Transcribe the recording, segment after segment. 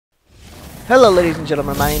Hello ladies and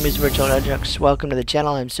gentlemen, my name is Virtual Nunchucks. Welcome to the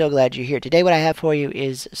channel. I'm so glad you're here. Today what I have for you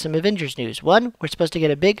is some Avengers news. One, we're supposed to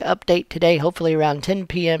get a big update today, hopefully around 10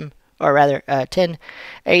 p.m. or rather 10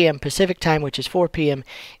 a.m. Pacific time, which is 4 p.m.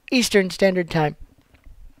 Eastern Standard Time,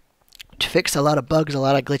 to fix a lot of bugs, a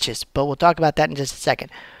lot of glitches. But we'll talk about that in just a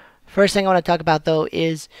second. First thing I want to talk about though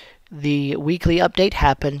is the weekly update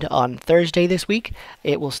happened on Thursday this week.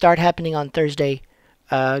 It will start happening on Thursday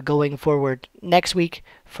going forward next week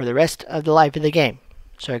for the rest of the life of the game.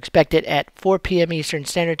 So expect it at 4 p.m. Eastern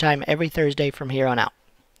Standard Time every Thursday from here on out.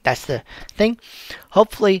 That's the thing.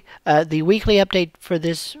 Hopefully, the weekly update for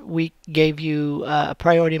this week gave you a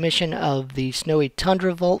priority mission of the Snowy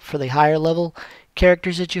Tundra Vault for the higher level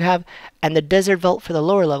characters that you have, and the Desert Vault for the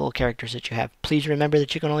lower level characters that you have. Please remember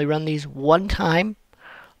that you can only run these one time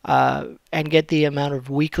and get the amount of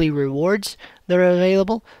weekly rewards that are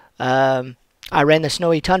available. I ran the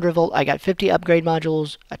Snowy Tundra Vault. I got 50 upgrade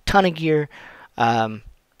modules, a ton of gear. Of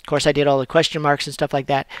course, I did all the question marks and stuff like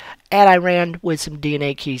that. And I ran with some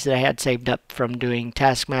DNA keys that I had saved up from doing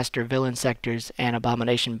Taskmaster villain sectors and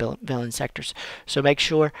Abomination villain sectors. So make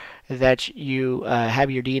sure that you have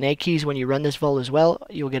your DNA keys when you run this vault as well.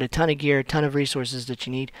 You'll get a ton of gear, a ton of resources that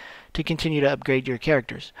you need to continue to upgrade your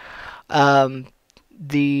characters.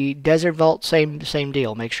 The Desert Vault, same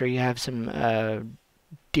deal. Make sure you have some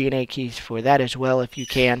DNA keys for that as well if you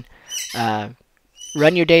can.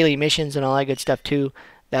 Run your daily missions and all that good stuff too.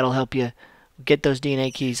 That'll help you get those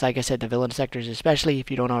DNA keys, like I said, the villain sectors especially, if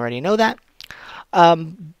you don't already know that.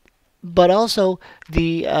 But also,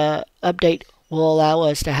 the update will allow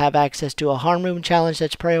us to have access to a harm room challenge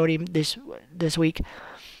that's priority this week.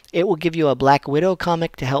 It will give you a Black Widow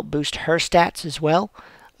comic to help boost her stats as well.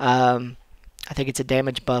 I think it's a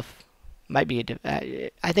damage buff. Might be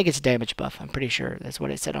I think it's a damage buff. I'm pretty sure that's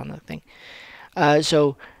what it said on the thing.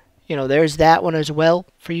 So, you know, there's that one as well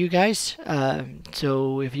for you guys.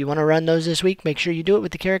 So if you want to run those this week, make sure you do it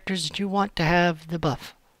with the characters that you want to have the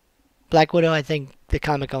buff. Black Widow, I think the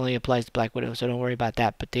comic only applies to Black Widow, so don't worry about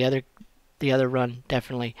that. But the other run,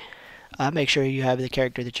 definitely make sure you have the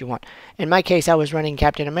character that you want. In my case, I was running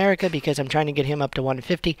Captain America because I'm trying to get him up to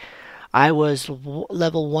 150. I was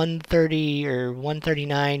level 130 or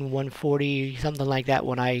 139, 140, something like that.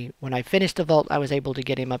 When I finished the vault, I was able to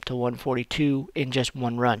get him up to 142 in just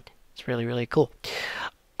one run. It's really, really cool.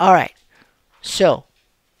 All right. So,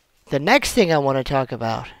 the next thing I want to talk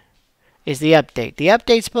about is the update. The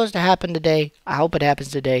update's supposed to happen today. I hope it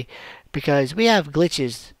happens today because we have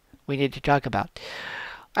glitches we need to talk about.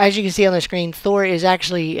 As you can see on the screen, Thor is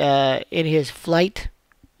actually in his flight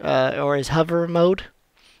or his hover mode.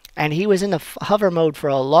 And he was in the hover mode for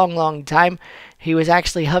a long time. He was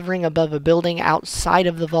actually hovering above a building outside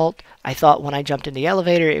of the vault. I thought when I jumped in the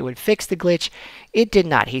elevator it would fix the glitch. It did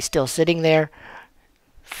not. He's still sitting there,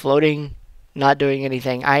 floating, not doing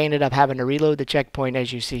anything. I ended up having to reload the checkpoint,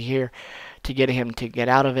 as you see here, to get him to get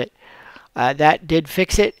out of it. That did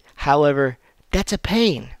fix it. However, that's a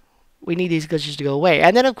pain. We need these glitches to go away.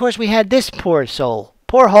 And then, of course, we had this poor soul.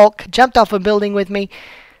 Poor Hulk jumped off a building with me.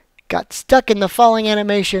 Got stuck in the falling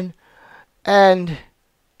animation, and,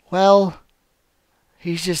 well,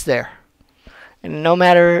 he's just there. And no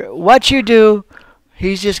matter what you do,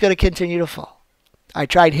 he's just going to continue to fall. I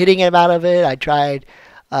tried hitting him out of it. I tried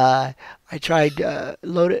going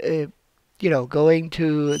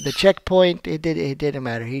to the checkpoint. It didn't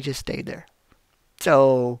matter. He just stayed there.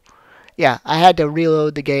 So, yeah, I had to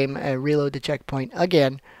reload the game and reload the checkpoint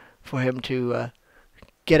again for him to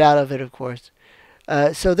get out of it, of course.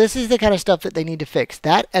 So this is the kind of stuff that they need to fix.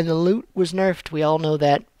 That and the loot was nerfed. We all know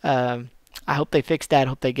that. I hope they fix that.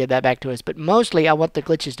 Hope they give that back to us. But mostly, I want the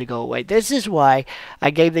glitches to go away. This is why I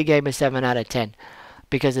gave the game a 7 out of 10.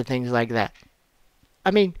 Because of things like that.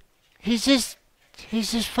 I mean, he's just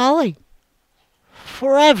falling.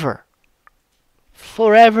 Forever.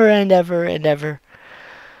 Forever and ever and ever.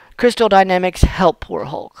 Crystal Dynamics, help poor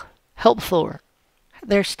Hulk. Help Thor.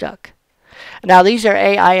 They're stuck. Now, these are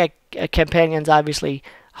AI companions, obviously.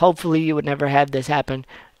 Hopefully you would never have this happen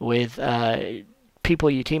with people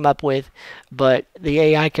you team up with, but the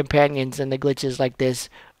AI companions and the glitches like this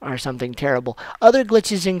are something terrible. Other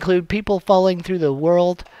glitches include people falling through the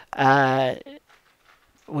world,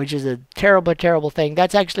 which is a terrible thing.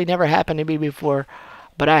 That's actually never happened to me before,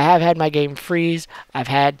 but I have had my game freeze. I've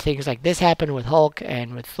had things like this happen with Hulk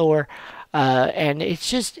and with Thor, and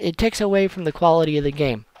it takes away from the quality of the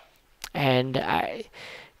game. And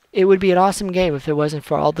it would be an awesome game if it wasn't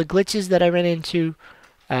for all the glitches that I ran into.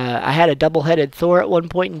 I had a double-headed Thor at one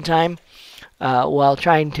point in time while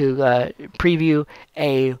trying to preview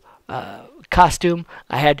a costume.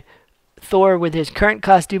 I had Thor with his current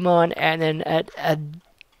costume on, and then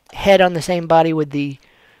head on the same body with the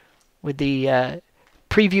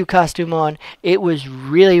preview costume on. It was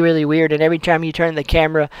really, really weird. And every time you turned the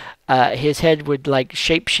camera, his head would like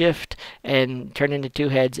shapeshift and turn into two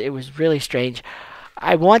heads. It was really strange.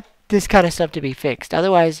 I want this kind of stuff to be fixed.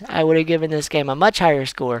 Otherwise, I would have given this game a much higher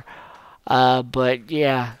score. But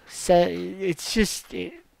yeah, so it's just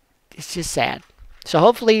sad. So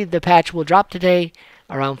hopefully the patch will drop today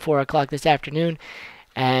around 4 o'clock this afternoon,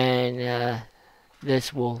 and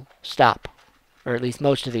this will stop, or at least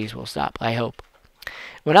most of these will stop, I hope.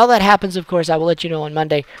 When all that happens, of course, I will let you know on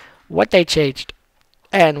Monday what they changed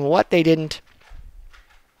and what they didn't.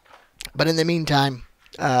 But in the meantime,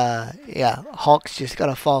 yeah, Hulk's just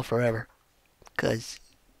gonna fall forever, cause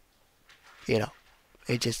he's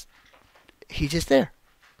just there.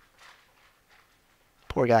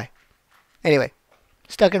 Poor guy. Anyway,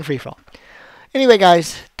 stuck in freefall. Anyway,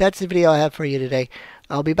 guys, that's the video I have for you today.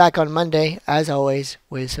 I'll be back on Monday, as always,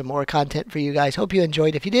 with some more content for you guys. Hope you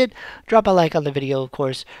enjoyed. If you did, drop a like on the video, of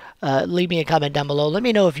course. Leave me a comment down below. Let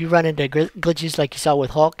me know if you run into glitches like you saw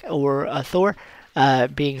with Hulk or Thor,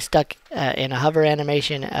 being stuck in a hover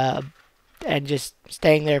animation and just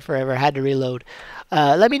staying there forever, had to reload.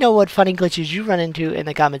 Let me know what funny glitches you run into in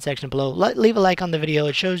the comment section below. Leave a like on the video.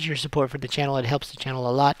 It shows your support for the channel. It helps the channel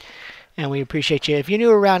a lot, and we appreciate you. If you're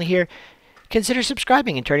new around here, consider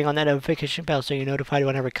subscribing and turning on that notification bell so you're notified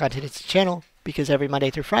whenever content hits the channel, because every Monday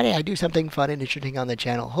through Friday I do something fun and interesting on the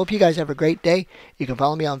channel. Hope you guys have a great day. You can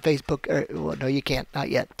follow me on Facebook, well, no you can't, not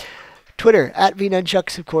yet. Twitter,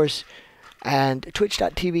 @VNunchucks, of course, and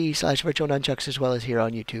twitch.tv/virtualnunchucks, as well as here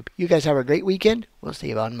on YouTube. You guys have a great weekend. We'll see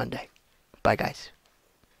you on Monday. Bye, guys.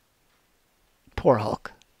 Poor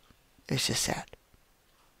Hulk. It's just sad.